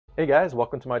Hey guys,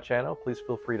 welcome to my channel. Please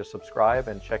feel free to subscribe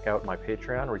and check out my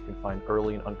Patreon where you can find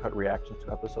early and uncut reactions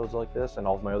to episodes like this and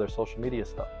all of my other social media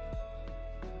stuff.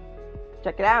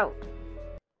 Check it out.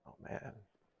 Oh man.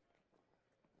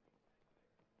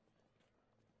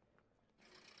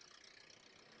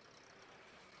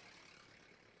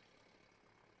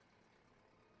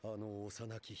 あの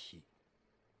幼き日、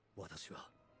私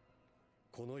は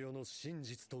この世の真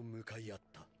実と向かい合っ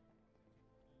た。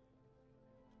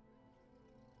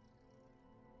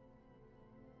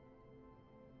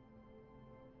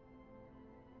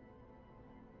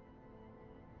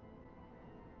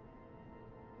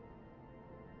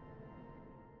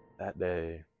That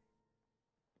day.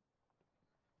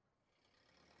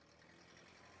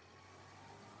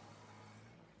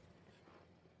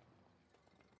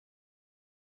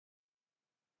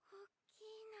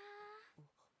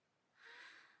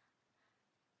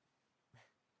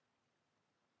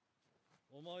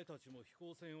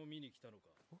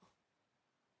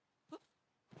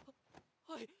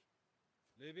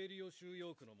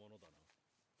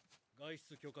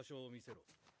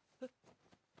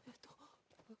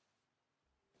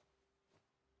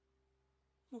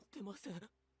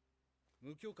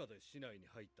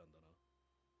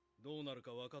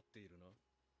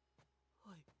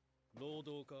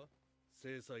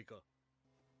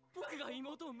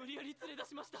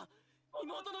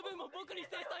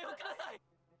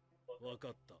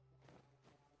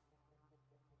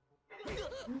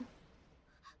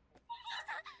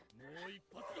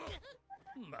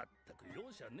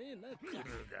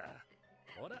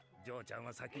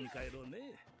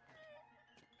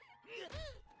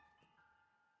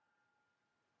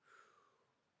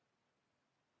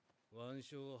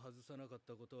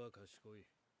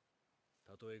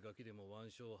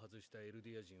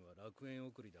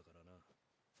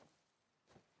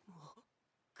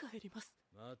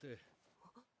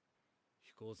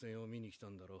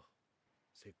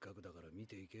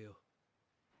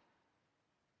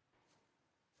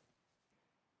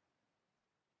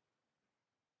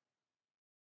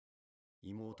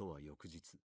妹は翌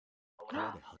日、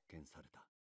川で発見された。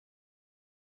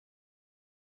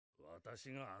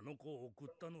私があの子を送っ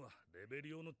たのはレベ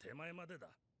リオの手前までだ。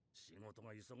仕事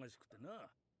が忙しくてな。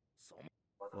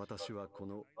私はこ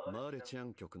のマーレチア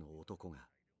ン局の男が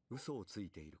嘘をつい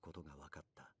ていることが分かっ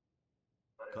た。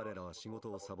彼らは仕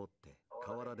事をサボって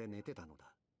河原で寝てたの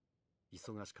だ。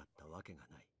忙しかったわけが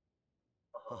ない。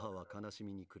母は悲し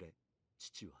みに暮れ、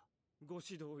父はご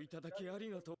指導いただきあり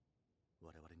がとう。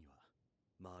我々には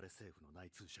マーレ政府の内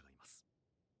通者がいます。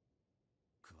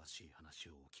詳しい話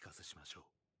をお聞かせしましょう。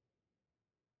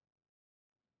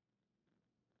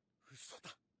嘘だ。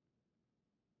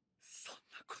そんな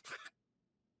ことが。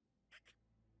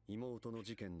妹の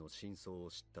事件の真相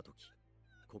を知ったとき、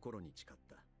心に誓っ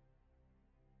た。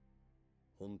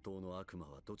本当の悪魔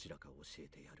はどちらか教え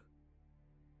てやる。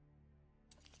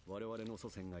我々の祖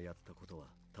先がやったことは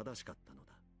正しかったの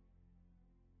だ。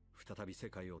再び世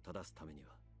界を正すためには、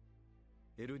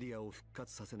エルディアを復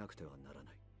活させなくてはなら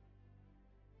ない。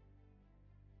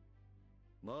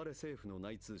マーレ政府の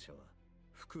内通者は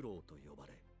フクロウと呼ば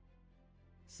れ、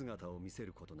姿を見せ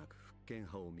ることなく復権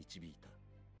派を導いた。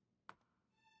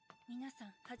皆さん、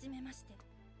はじめまして。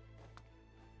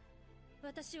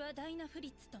私はダイナ・フリ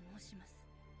ッツと申します。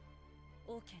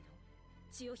王家の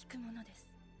血を引く者です。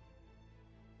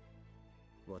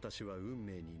私は運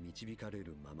命に導かれ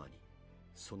るままに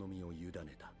その身を委ね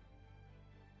た。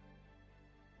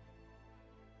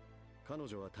彼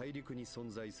女は大陸に存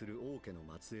在する王家の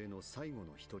末裔の最後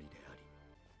の一人であり、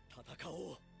戦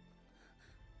おう。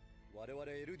我々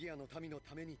エルディアの民の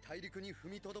ために大陸に踏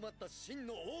みとどまった真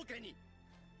の王家に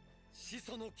始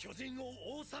祖の巨人を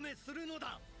お納めするの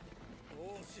だ。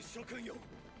王子諸君よ、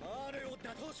マーレを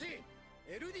打倒し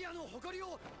エルディアの誇り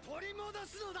を取り戻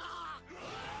すのだ。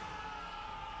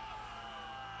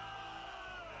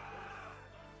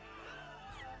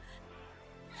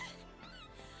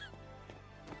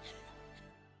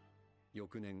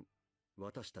翌年、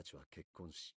私たちは結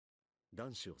婚し、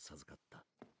男子を授かった。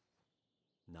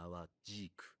名はジ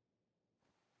ーク。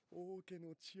王家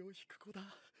の血を引く子だ。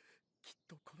きっ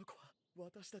とこの子は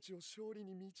私たちを勝利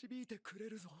に導いてくれ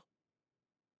るぞ。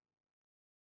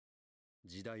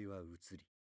時代は移り、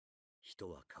人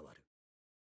は変わる。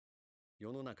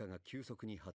世の中が急速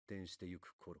に発展してゆ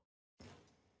く頃、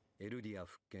エルディア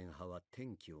復権派は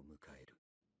転機を迎える。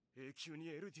永久に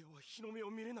エルディアは日の目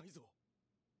を見れないぞ。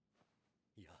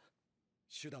いや、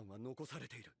手段は残され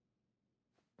ている。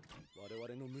我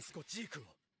々の息子ジークを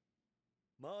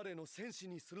マーレの戦士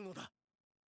にするのだ。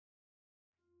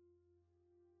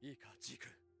いいかジーク、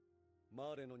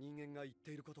マーレの人間が言っ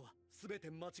ていることは全て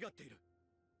間違っている。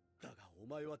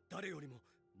前は誰よりも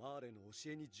マーレの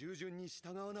教えに従順に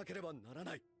従わなければなら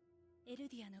ない。エル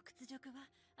ディアの屈辱は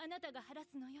あなたが晴ら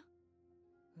すのよ。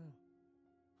うん、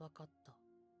わかった。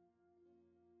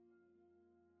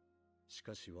し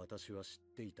かし私は知っ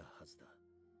ていたはずだ。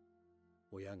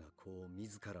親が子を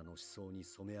自らの思想に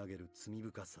染め上げる罪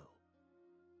深さ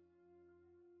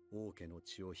を。王家の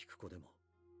血を引く子でも、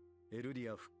エルデ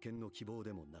ィア復権の希望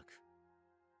でもなく、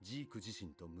ジーク自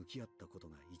身と向き合ったこと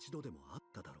が一度でもあっ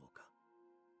ただろうか。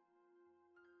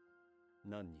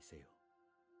何にせよ、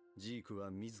ジークは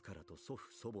自らと祖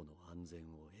父祖母の安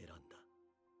全を選んだ。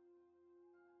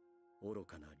愚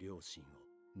かな良心を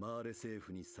マーレ政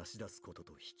府に差し出すこと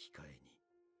と引き換えに。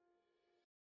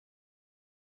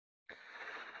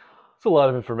It's a lot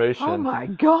of information. Oh my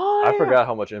god! I forgot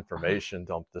how much information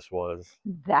dump this was.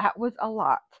 That was a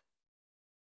lot.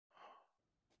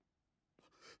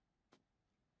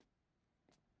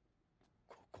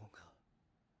 ここが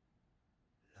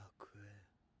楽園。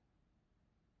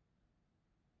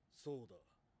そうだ。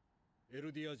エ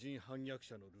ルディア人反逆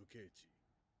者の流刑地。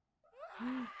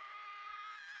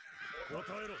答え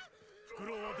ろ。フク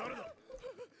ロウは誰だ。も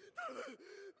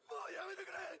うやめてく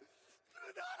れ。自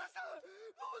分で話した。も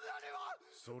う何も。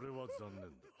それは残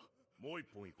念だ。もう一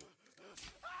本行こう。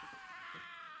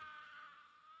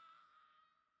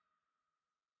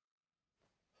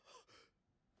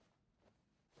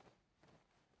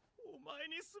お前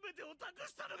に全てを託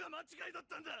したのが間違いだっ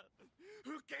たんだ。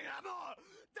復権はもう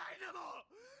ダイナも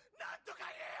なんとか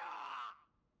言えよ。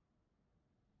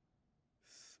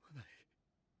すまない。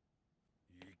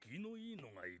生きのいい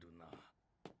のがいるな。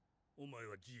お前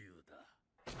は自由だ。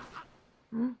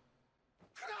Hmm?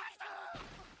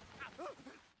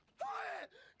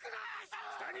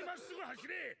 下にまっすぐ走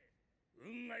れ。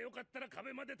運が良かったら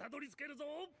壁までたどり着ける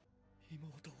ぞ。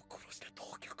妹を殺した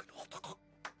当局の男。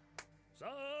さ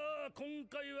あ今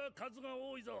回は数が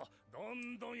多いぞ。ど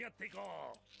んどんやってい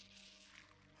こう。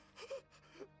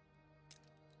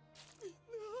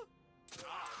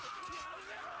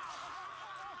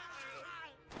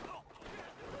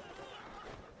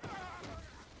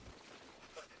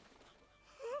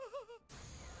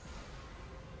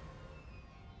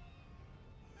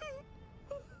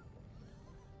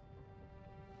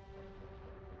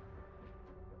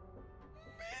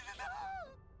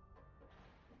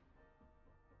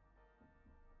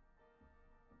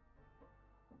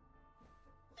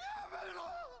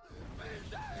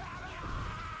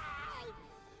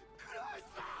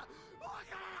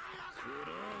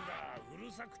う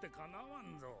るさくてかなわ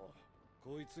んぞ。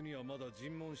こいつにはまだ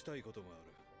尋問したいことがあ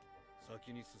る。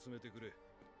先に進めてくれ。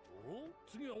お、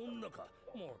次は女か。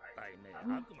もったいねえ。悪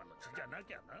魔の血じゃな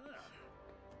きゃな。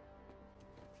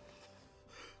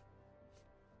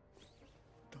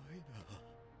ダイナ。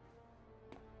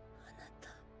あなた。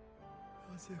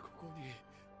なぜここに。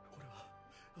俺は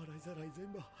洗いざらい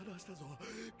全部話したぞ。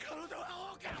彼女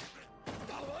は王家。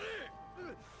黙れ。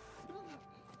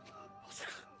まさ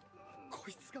かこ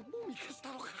いつがもみ消し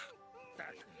たのか。だ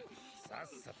さっ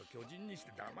さと巨人にし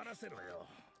て黙らせろよ。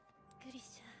グリ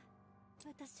シャ、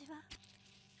私は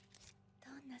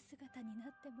どんな姿にな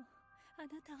ってもあ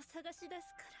なたを探し出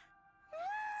すか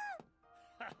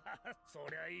ら。そ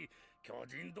りゃいい。巨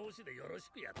人同士でよろ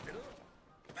しくやってろ。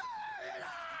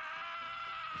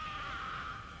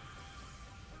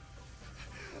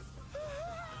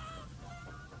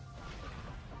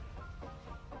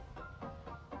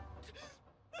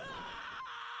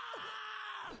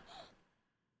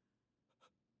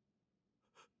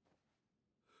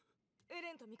エ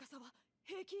レンとミカサは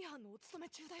兵器違反のお勤め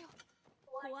中だよ。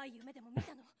怖い夢でも見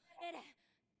たの、エレン。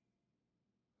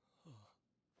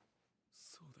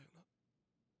そうだよな。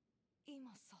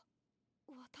今さ、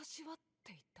私はっ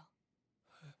て言った。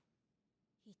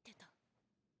言ってた。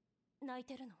泣い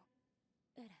てるの、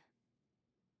エレン。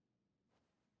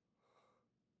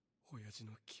親父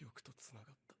の記憶とつな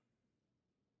がった。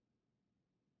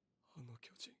あの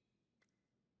巨人、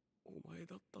お前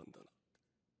だったんだな。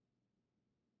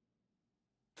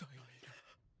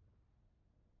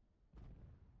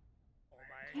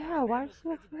Yeah, why is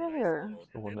he familiar?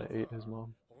 The one that ate his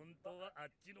mom.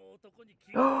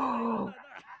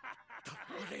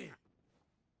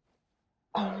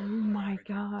 Oh my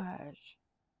gosh.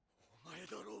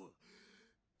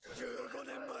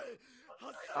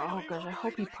 Oh gosh, I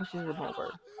hope he pushes him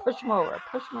over. Push him over,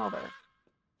 push him over.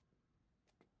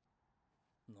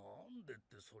 なんでっ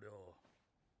てそりゃ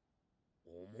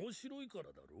面白いか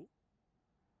らだろ。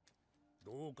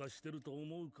どうかしてると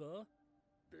思うか。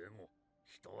でも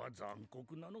人は残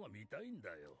酷なのが見たいん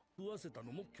だよ。食わせた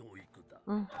のも教育だ。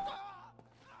Mm.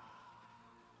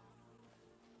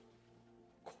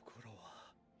 心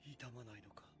は痛まない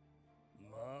のか。無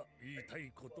たい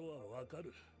ことはわか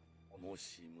る。も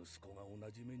し息子が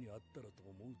同じ目にあったらと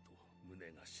思うと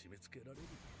胸が締め付けられる。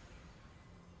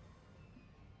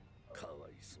かわ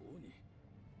いそうに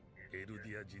エル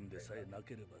ディア人でさえな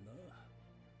ければな。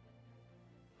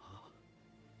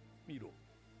見ろ、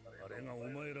あれがお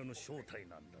前らの正体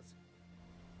なんだぜ。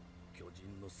巨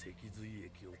人の脊髄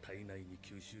液を体内に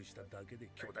吸収しただけで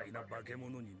巨大な化け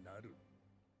物になる。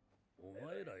お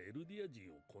前らエルディア人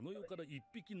をこの世から一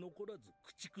匹残らず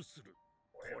駆逐する。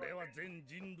これは全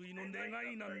人類の願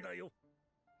いなんだよ。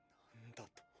なんだと。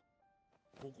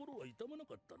心は痛まな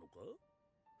かったのか？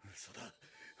嘘だ。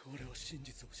俺は真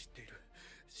実を知っている。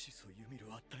始祖ユミル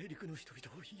は大陸の人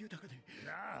々を豊かで。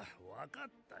なあ、分かっ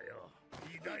たよ。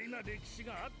偉大な歴史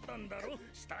があったんだろ。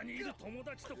下にいる友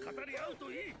達と語り合う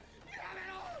といい。やめ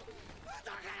ろ！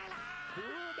だからな！ほ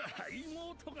ら、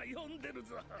妹が呼んでる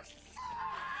ぞ。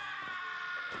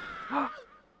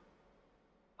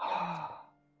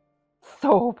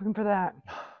So hoping for that.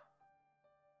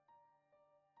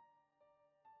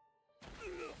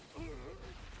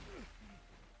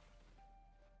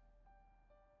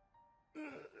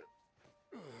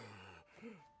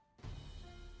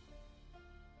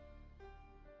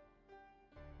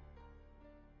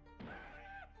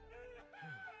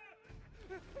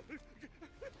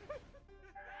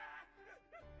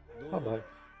 Bye-bye.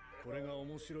 これが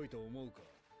面白いと思うか？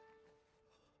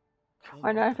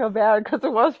 I know I feel bad because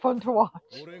it was fun to watch.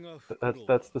 俺が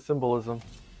That's the symbolism.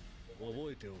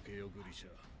 覚えておけよ、グリシャ。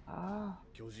 Ah.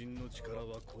 巨人の力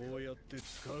はこうやって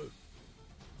使う。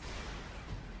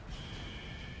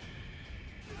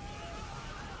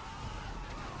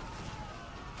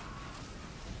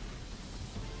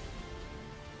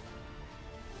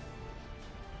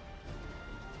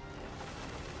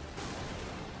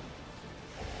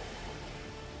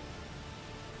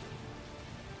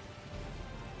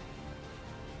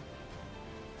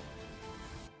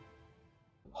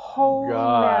Holy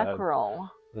God. mackerel.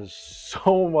 There's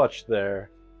so much there.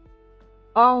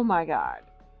 Oh my god.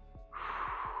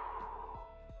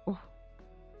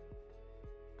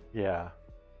 Yeah.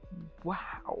 Wow.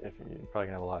 You're probably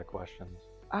gonna have a lot of questions.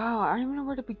 Oh, I don't even know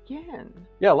where to begin.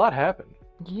 Yeah, a lot happened.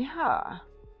 Yeah.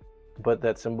 But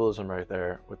that symbolism right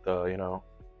there with the, you know,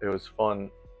 it was fun.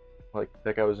 Like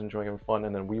that guy was enjoying having fun,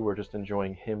 and then we were just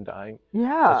enjoying him dying.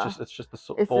 Yeah. It's just the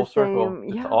It's full the circle. same-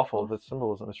 It's yeah. awful. The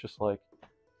symbolism. It's just like,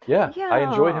 yeah, I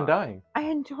enjoyed him Yeah. dying. I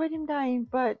enjoyed him dying,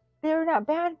 but they're not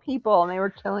bad people, and they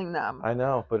were killing them. I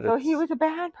know, but So it's, he was a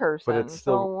bad person. but it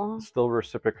still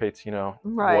reciprocates, you know,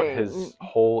 what Right. his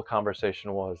whole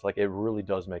conversation was. Like it really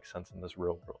does make sense in this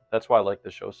real world. That's why I like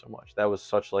the show so much. That was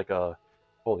such like a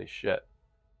holy shit.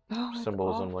 It's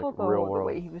symbolism, like, awful, real though, world.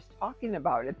 the way he was talking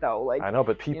about it, though. Like, I know,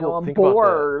 but you people know, I'm think about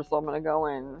bored, so I'm gonna go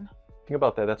in. that. Think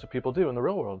about that. That's what people do in the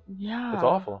real world. Yeah. It's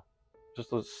awful.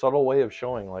 Just a subtle way of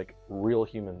showing like real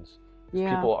humans. 'Cause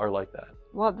Yeah. People are like that.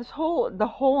 Well, the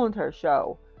whole entire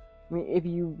show. I mean, if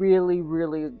you really,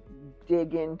 really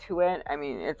dig into it, I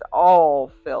mean, it's all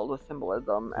filled with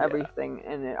symbolism, Yeah. everything,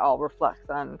 and it all reflects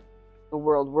on the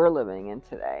world we're living in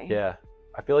today. Yeah.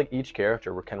 I feel like each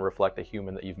character can reflect a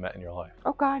human that you've met in your life.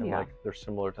 Oh God, And yeah. like they're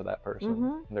similar to that person.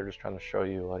 Mhm. And they're just trying to show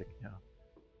you like, yeah.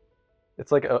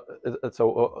 It's like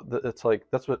it's like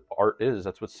that's what art is.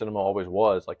 That's what cinema always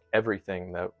was. Like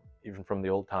everything that even from the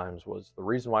old times was the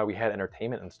reason why we had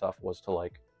entertainment and stuff was to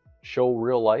like show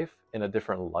real life in a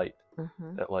different light.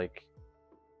 Mhm. That like,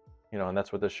 you know, and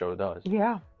that's what this show does.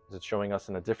 Yeah. Is it's showing us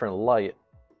in a different light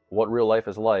what real life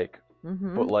is like,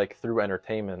 Mhm. but like through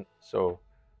entertainment. So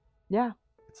Yeah.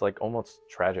 it's like almost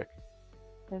tragic,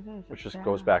 It is. which it's just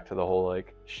goes sad. back to the whole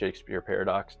like Shakespeare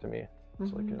paradox to me.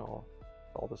 It's like, Mhm. you know,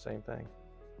 all the same thing.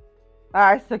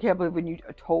 I still can't believe when you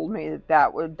told me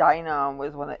that was Dinah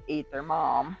was one that ate their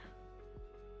mom,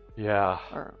 Yeah.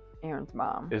 or Aaron's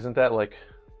mom. Isn't that like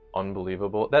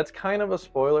unbelievable? That's kind of a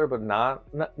spoiler, but not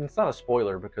it's not a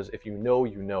spoiler because if you know,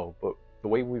 you know. But the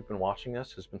way we've been watching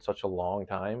this has been such a long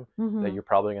time that Mhm. you're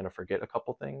probably going to forget a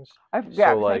couple things. I forgot. So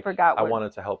 'Cause like, I forgot. I What,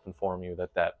 wanted to help inform you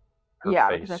that her yeah,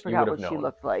 face, because I you forgot would what have she known.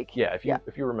 looked like. Yeah, if you Yeah.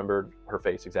 if you remembered her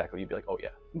face exactly, you'd be like, oh yeah.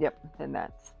 Yep. Then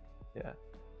that's. Yeah.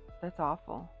 That's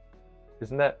awful.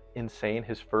 Isn't that insane?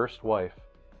 His first wife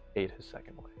ate his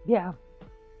second wife. Yeah.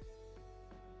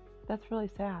 That's really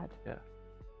sad. And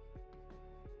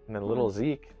then little Hmm.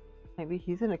 Zeke, Maybe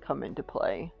he's gonna come into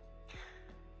play.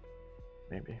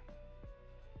 maybe.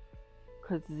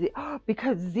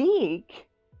 Because Zeke.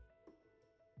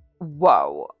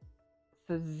 Whoa.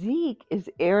 So Zeke is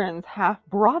Aaron's half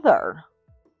brother.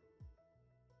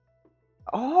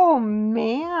 Oh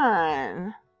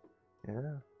man.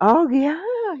 Yeah. Oh yeah.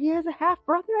 He has a half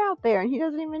brother out there and he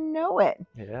doesn't even know it.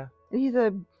 Yeah. He's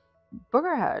a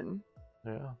boogerhead.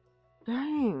 Yeah.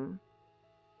 Dang.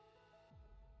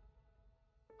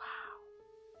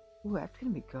 Wow. Ooh, that's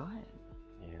gonna be good.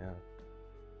 Yeah.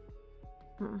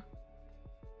 Hmm.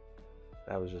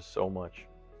 That was just so much.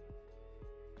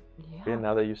 Yeah. And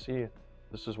now that you see,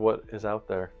 this is what is out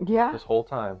there Yeah. this whole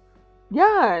time.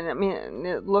 Yeah, and I mean,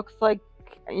 it looks like,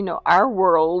 you know, our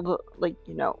world, like,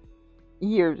 you know,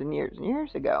 years and years and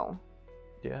years ago.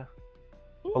 Yeah.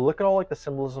 But look at all like the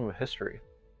symbolism of history.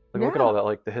 Like look at Yeah. all that,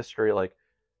 like the history. Like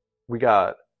we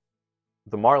got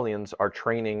the Marlians are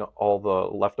training all the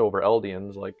leftover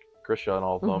Eldians, like Grisha and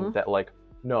all of them, Mhm. that like,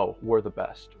 no, we're the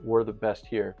best. We're the best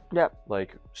here. Yep.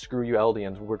 Like screw you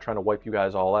Eldians. We're trying to wipe you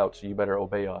guys all out. So you better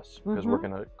obey us because we're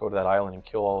gonna go to that island and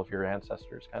kill all of your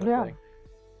ancestors, kind of Yeah. thing.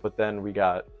 But then we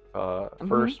got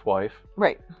first wife.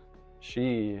 Right.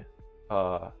 She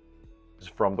is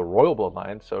from the royal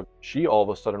bloodline, so she all of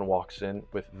a sudden walks in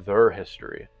with their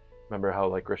history. Remember how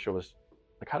like Grisha was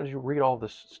like, how did you read all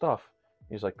this stuff?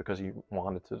 He's like, because he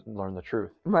wanted to learn the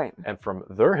truth. Right. And from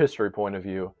their history point of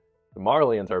view, the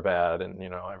Marlians are bad, and you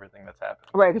know everything that's happened.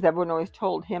 Right, because everyone always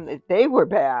told him that they were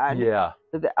bad. Yeah.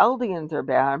 That the Eldians are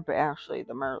bad, but actually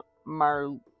the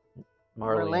Marlian.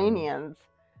 Marlenians,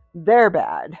 they're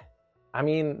bad. I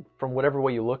mean, from whatever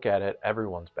way you look at it,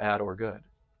 everyone's bad or good.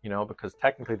 You know, because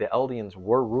technically the Eldians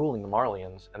were ruling the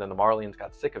Marlians, and then the Marlians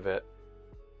got sick of it,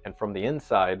 and from the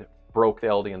inside broke the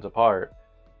Eldians apart,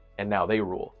 and now they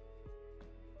rule.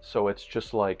 So it's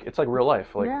just like, it's like real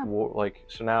life. Like, Yeah. like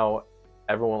so now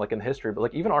everyone, like in history, but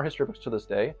like even our history books to this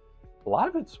day, a lot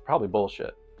of it's probably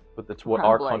bullshit, but it's what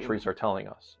our Probably. countries are telling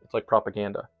us. It's like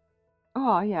propaganda.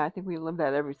 Oh, yeah, I think we live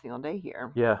that every single day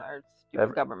here. Yeah. With our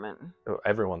stupid government.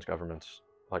 Everyone's government's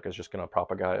like is just gonna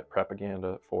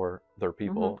propaganda for their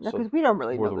people. Yeah, So because we don't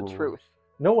really we're know the rulers. truth.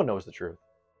 No one knows the truth,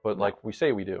 but No. like we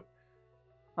say we do.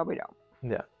 But we don't.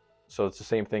 Yeah. So it's the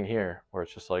same thing here, where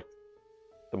it's just like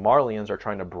the Marlians are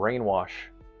trying to brainwash,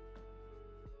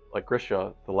 like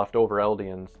Grisha, the leftover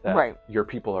Eldians, that Right. your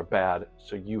people are bad,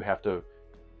 so you have to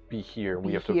be here. We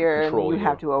Be have to here, control and you. you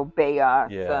have to obey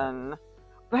us. Yeah. And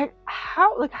but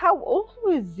how old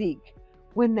was Zeke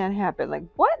when that happened? Like,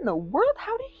 what in the world?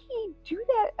 How did he do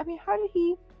that? I mean, how did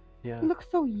he? Yeah. He looked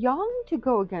so young to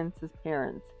go against his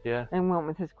parents Yeah. and went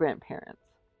with his grandparents.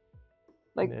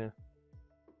 Like, Yeah.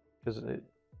 Because you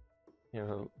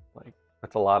know, like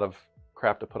that's a lot of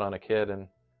crap to put on a kid, and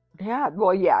yeah,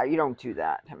 well, yeah, you don't do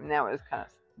that. I mean, that was kind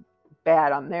of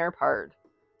bad on their part,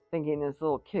 thinking this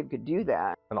little kid could do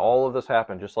that. and all of this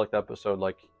happened just like the episode,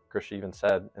 like Grisha even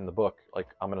said in the book, like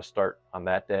I'm gonna start on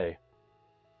that day,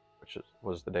 which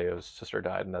was the day his sister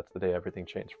died, and that's the day everything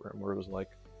changed for him, where it was like,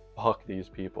 fuck these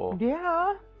people.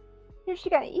 Yeah. Yeah,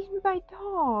 she got eaten by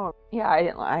dogs. Yeah, I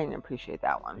didn't appreciate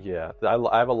that one. Yeah,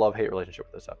 I have a love-hate relationship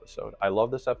with this episode. I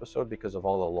love this episode because of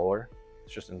all the lore.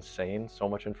 It's just insane, so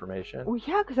much information. Well,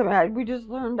 yeah, because I mean, we just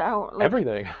learned out like,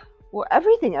 Everything. Well,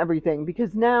 everything.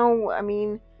 Because now, I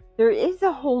mean, there is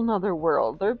a whole nother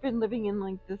world. They've been living in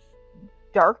like this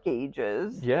dark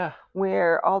ages Yeah.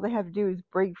 where all they have to do is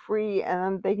break free,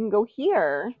 and they can go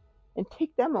here and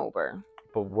take them over.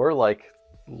 But we're like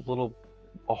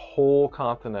a whole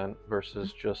continent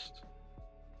versus just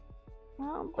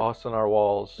Well, us and our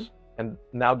walls. And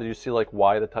now, did you see like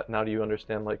why now do you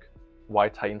understand like why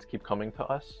Titans keep coming to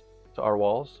us, to our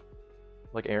walls,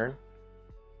 like Aaron,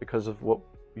 because of what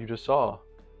you just saw.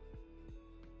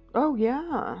 oh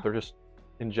yeah, They're just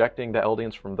injecting the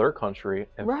Eldians from their country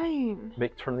and right,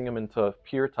 turning them into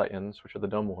pure Titans, which are the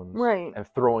dumb ones, right. and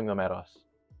throwing them at us.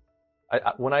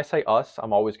 When I say us,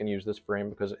 I'm always going to use this frame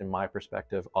because in my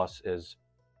perspective, us is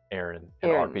Aaron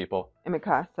and our Aaron. people. And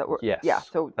Mikasa, Yes, yeah.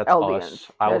 So that's Eldians.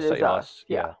 us. I will that is say us.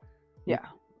 Yeah, yeah.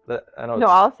 I know. No,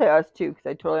 I'll say us too, because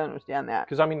I totally understand that.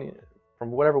 Because I mean,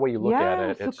 from whatever way you look at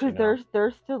it, it's because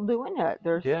they're still doing it.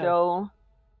 They're Yeah. still.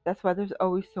 That's why there's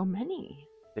always so many.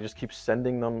 they just keep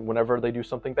sending them whenever they do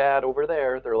something bad over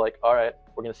there. They're like, all right,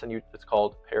 we're gonna send you. It's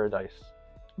called Paradise.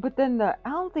 But then the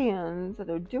Eldians that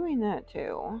are doing that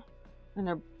too, and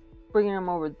they're bringing them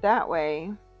over that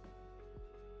way,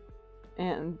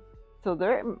 and so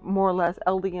they're more or less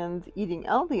Eldians eating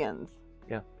Eldians.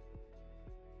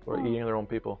 Or Oh. eating their own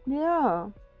people. Yeah.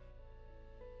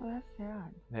 Well, that's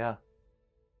sad. Yeah.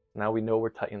 Now we know where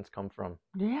Titans come from.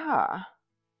 Yeah.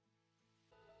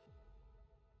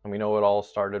 And we know it all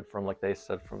started from, like they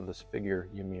said, from this figure,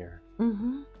 Ymir.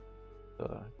 Mm-hmm.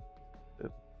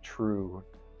 The true.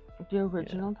 The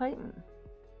original Titan.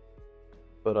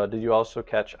 But did you also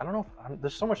catch, I don't know,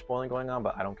 there's so much spoiling going on,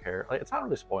 but I don't care. Like, it's not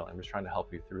really spoiling. I'm just trying to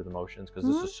help you through the motions because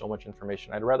this is so much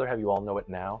information. I'd rather have you all know it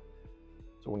now.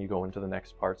 So when you go into the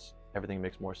next parts, everything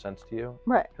makes more sense to you.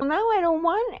 Right. Well, now I don't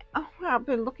want it. I've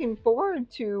been looking forward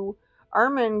to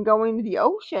Armin going to the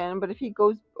ocean, but if he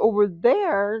goes over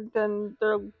there, then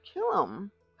they'll kill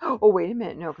him. Oh, wait a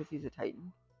minute. No, because he's a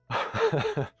Titan.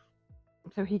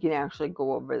 So he can actually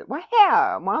go over there. Well,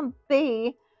 yeah, why don't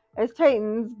they, as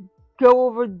Titans, go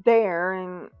over there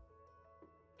and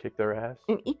Kick their ass.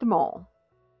 and eat them all?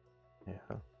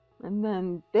 Yeah. And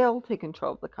then they'll take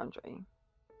control of the country.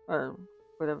 Or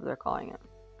whatever they're calling it.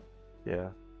 Yeah.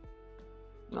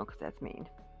 No, because that's mean.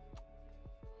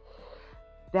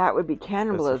 That would be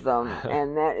cannibalism,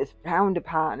 and that is frowned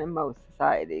upon in most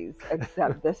societies,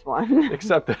 except this one.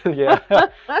 Except, yeah.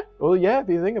 Well, yeah. If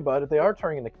you think about it, they're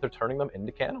turning them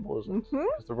into cannibalism. Mm-hmm.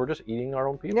 Because we're just eating our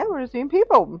own people. Yeah, we're just eating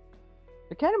people.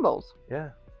 They're cannibals. Yeah.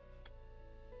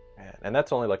 Man, and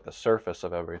that's only like the surface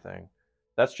of everything.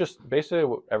 That's just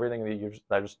basically everything that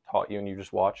I just taught you and you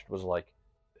just watched was like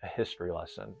a history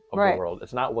lesson of Right. the world.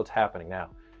 It's not what's happening now.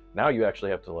 Now you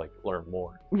actually have to like learn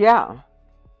more. Yeah.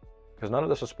 Because none of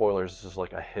this is spoilers. This is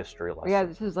like a history lesson. Yeah,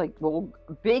 this is like, well,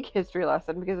 a big history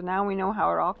lesson because now we know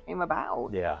how it all came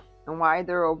about. Yeah. And why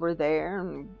they're over there.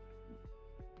 And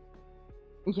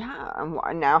yeah, and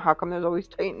why, now how come there's always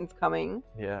Titans coming?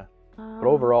 Yeah. But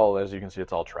overall, as you can see,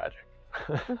 it's all tragic.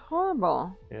 It's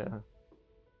horrible. Yeah.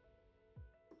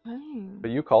 Dang.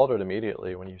 But you called it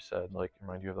immediately when you said, like,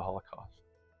 remind you of the Holocaust.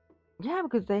 Yeah,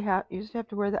 because you used to have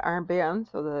to wear the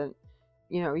armband so that,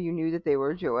 you knew that they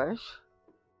were Jewish.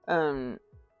 So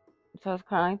it's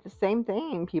kind of like the same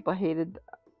thing. People hated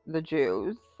the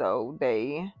Jews, so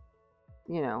they,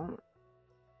 We're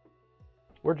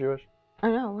Jewish. I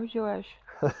know, we're Jewish.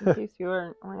 In case you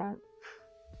weren't, we're not.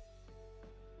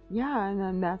 Yeah, and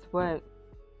then that's what,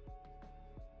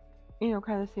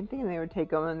 kind of the same thing. They would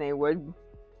take them and they would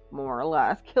more or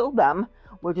less kill them,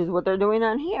 which is what they're doing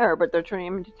on here, but they're turning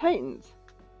them into Titans.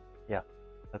 Yeah.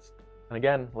 And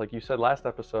again, like you said last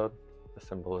episode, the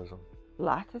symbolism.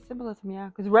 Lots of symbolism, yeah.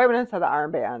 Because right when I saw the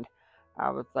armband, I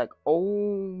was like,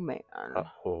 oh man,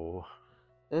 Uh-oh.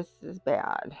 this is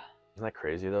bad. Isn't that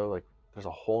crazy, though? Like, there's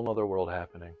a whole nother world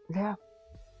happening. Yeah.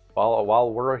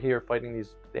 While we're here fighting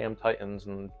these damn Titans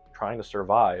and trying to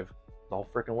survive, the whole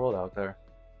freaking world out there.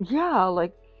 Yeah,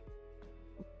 like,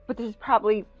 but there's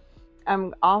probably,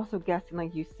 I'm also guessing,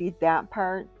 like, you see that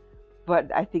part, but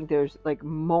I think there's, like,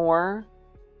 more,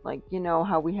 like,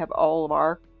 how we have all of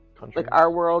our, Countries. like, our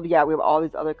world, yeah, we have all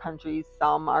these other countries,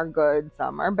 some are good,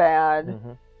 some are bad,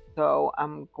 Mm-hmm. so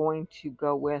I'm going to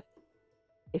go with,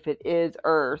 if it is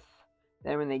Earth,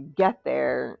 then when they get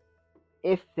there,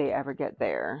 if they ever get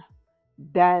there,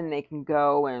 then they can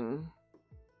go and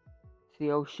to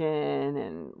the ocean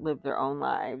and live their own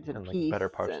lives in And like peace. better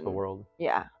parts of the world.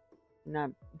 Yeah. Not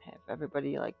have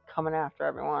everybody like coming after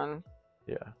everyone.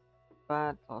 Yeah.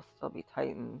 But they'll still be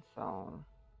Titans, so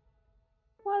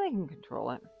well, they can control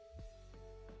it.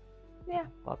 Yeah.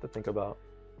 A lot to think about.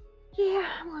 Yeah,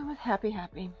 I'm going with happy.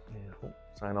 Yeah. We'll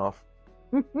sign off.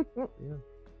 Yeah.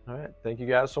 All right. Thank you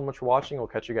guys so much for watching. We'll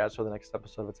catch you guys for the next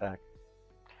episode of Attack.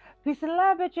 Peace and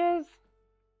love, bitches.